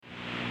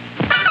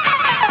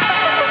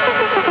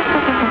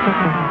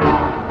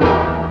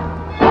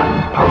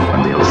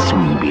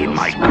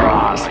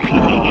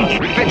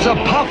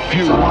If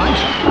you want.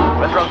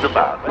 When drugs are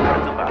bad,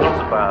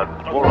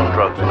 war on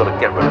drugs, we've got to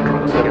get rid of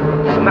drugs.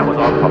 And that was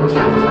our policy.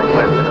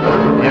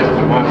 Yes,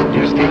 well,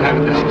 you still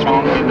have the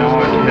strong, you know,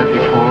 as you had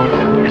before.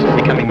 It's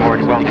becoming more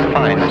well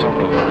defined. Is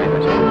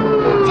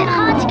it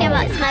hard to give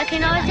up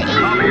smoking, or is it easy?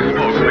 Tommy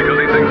smokes because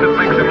he thinks it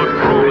makes him look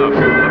grown up.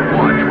 But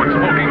watch what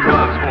smoking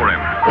does for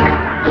him.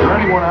 Is there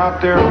anyone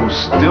out there who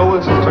still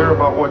isn't clear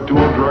about what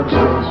doing drugs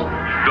is?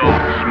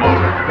 Don't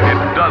smoke. It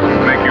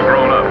doesn't make you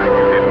grown up.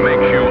 It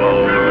makes